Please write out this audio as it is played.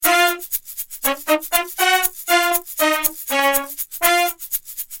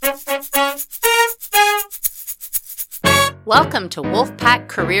Welcome to Wolfpack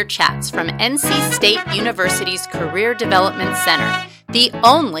Career Chats from NC State University's Career Development Center, the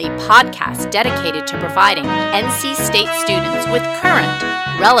only podcast dedicated to providing NC State students with current,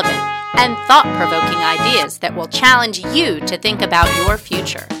 relevant, and thought-provoking ideas that will challenge you to think about your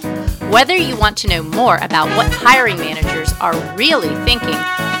future. Whether you want to know more about what hiring managers are really thinking,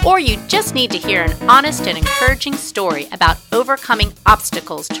 or you just need to hear an honest and encouraging story about overcoming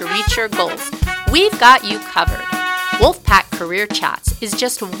obstacles to reach your goals, we've got you covered. Wolfpack Career Chats is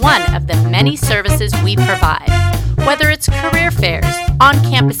just one of the many services we provide. Whether it's career fairs,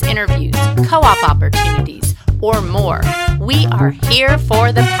 on-campus interviews, co-op opportunities, or more, we are here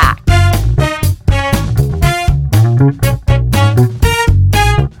for the pack.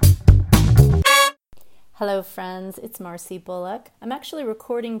 Hello friends, it's Marcy Bullock. I'm actually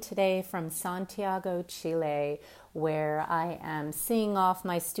recording today from Santiago, Chile, where I am seeing off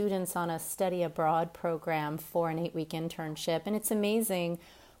my students on a study abroad program for an 8-week internship. And it's amazing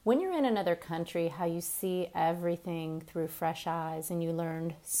when you're in another country how you see everything through fresh eyes and you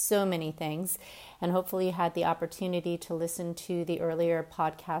learned so many things. And hopefully you had the opportunity to listen to the earlier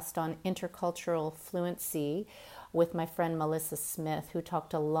podcast on intercultural fluency with my friend Melissa Smith, who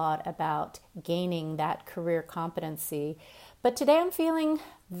talked a lot about gaining that career competency. But today I'm feeling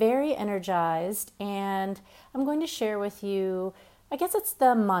very energized, and I'm going to share with you, I guess it's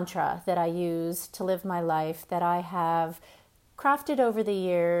the mantra that I use to live my life that I have crafted over the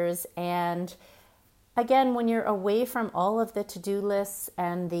years. And again, when you're away from all of the to-do lists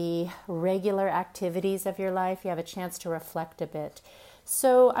and the regular activities of your life, you have a chance to reflect a bit.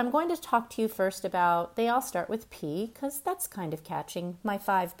 So I'm going to talk to you first about, they all start with P, because that's kind of catching, my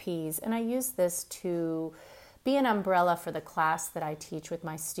 5 Ps. And I use this to be an umbrella for the class that I teach with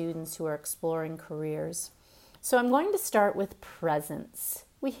my students who are exploring careers. So I'm going to start with presence.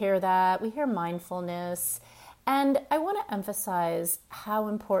 We hear that, we hear mindfulness, and I want to emphasize how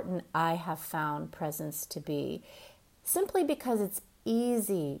important I have found presence to be, simply because it's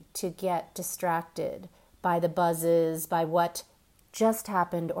easy to get distracted by the buzzes, by what just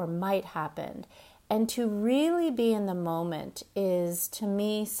happened or might happen. And to really be in the moment is, to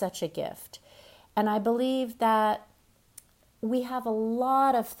me, such a gift. And I believe that we have a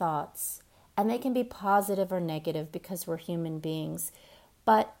lot of thoughts, and they can be positive or negative because we're human beings.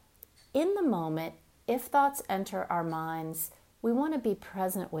 But in the moment, if thoughts enter our minds, we want to be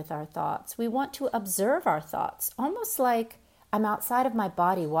present with our thoughts. We want to observe our thoughts, almost like I'm outside of my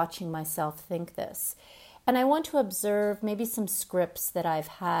body watching myself think this. And I want to observe maybe some scripts that I've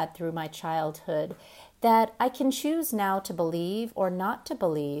had through my childhood that I can choose now to believe or not to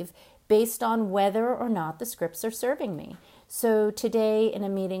believe based on whether or not the scripts are serving me. So today in a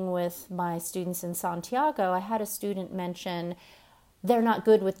meeting with my students in Santiago, I had a student mention they're not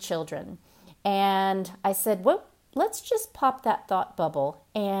good with children. And I said, well, let's just pop that thought bubble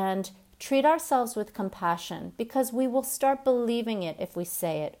and treat ourselves with compassion, because we will start believing it if we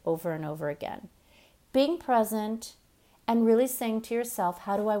say it over and over again. Being present and really saying to yourself,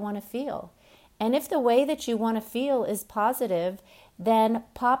 how do I want to feel? And if the way that you want to feel is positive, then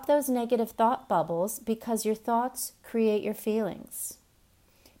pop those negative thought bubbles, because your thoughts create your feelings.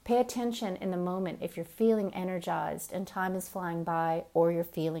 Pay attention in the moment if you're feeling energized and time is flying by, or you're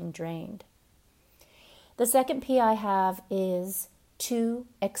feeling drained. The second P I have is to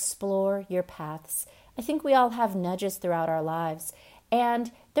explore your paths. I think we all have nudges throughout our lives,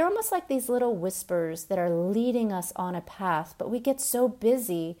 and they're almost like these little whispers that are leading us on a path, but we get so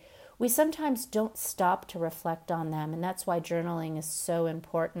busy, we sometimes don't stop to reflect on them, and that's why journaling is so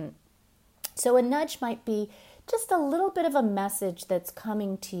important. So a nudge might be just a little bit of a message that's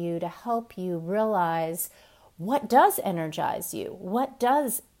coming to you to help you realize what does energize you, what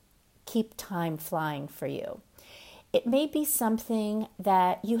does keep time flying for you. It may be something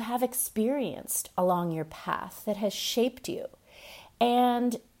that you have experienced along your path that has shaped you.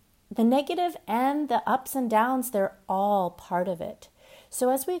 And the negative and the ups and downs, they're all part of it.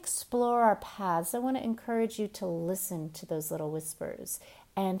 So as we explore our paths, I want to encourage you to listen to those little whispers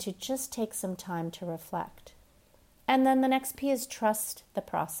and to just take some time to reflect. And then the next P is trust the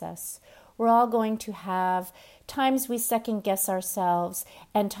process. We're all going to have times we second guess ourselves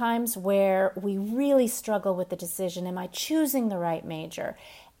and times where we really struggle with the decision, am I choosing the right major?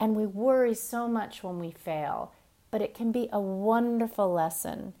 And we worry so much when we fail. But it can be a wonderful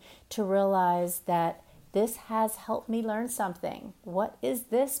lesson to realize that this has helped me learn something. What is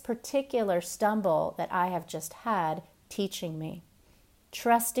this particular stumble that I have just had teaching me?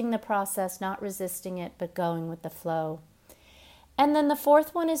 Trusting the process, not resisting it, but going with the flow. And then the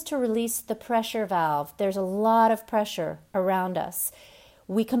fourth one is to release the pressure valve. There's a lot of pressure around us.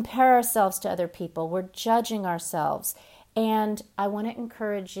 We compare ourselves to other people. We're judging ourselves. And I want to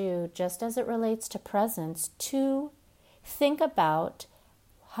encourage you, just as it relates to presence, to think about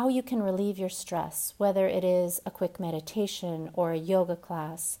how you can relieve your stress, whether it is a quick meditation or a yoga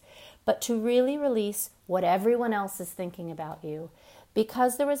class, but to really release what everyone else is thinking about you.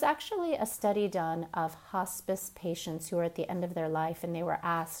 Because there was actually a study done of hospice patients who were at the end of their life, and they were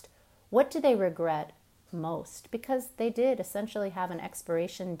asked, what do they regret most? Because they did essentially have an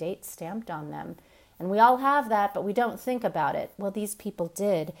expiration date stamped on them. And we all have that, but we don't think about it. Well, these people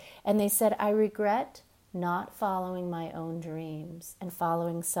did. And they said, I regret not following my own dreams and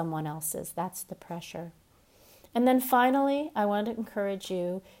following someone else's. That's the pressure. And then finally, I want to encourage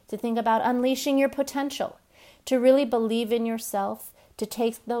you to think about unleashing your potential, to really believe in yourself, to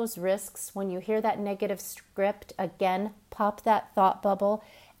take those risks. When you hear that negative script, again, pop that thought bubble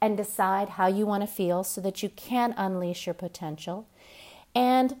and decide how you want to feel so that you can unleash your potential.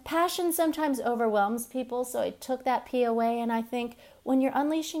 And passion sometimes overwhelms people, so I took that P away, and I think when you're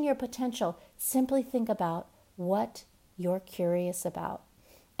unleashing your potential, simply think about what you're curious about.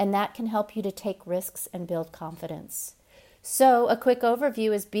 And that can help you to take risks and build confidence. So a quick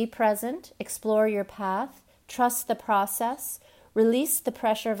overview is be present, explore your path, trust the process, release the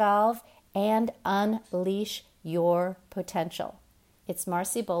pressure valve, and unleash your potential. It's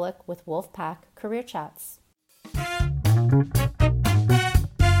Marcy Bullock with Wolfpack Career Chats.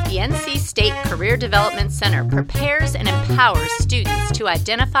 The NC State Career Development Center prepares and empowers students to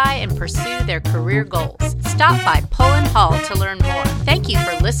identify and pursue their career goals. Stop by Pullen Hall to learn more. Thank you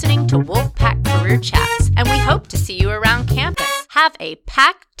for listening to Wolfpack Career Chats, and we hope to see you around campus. Have a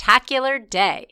pack-tacular day.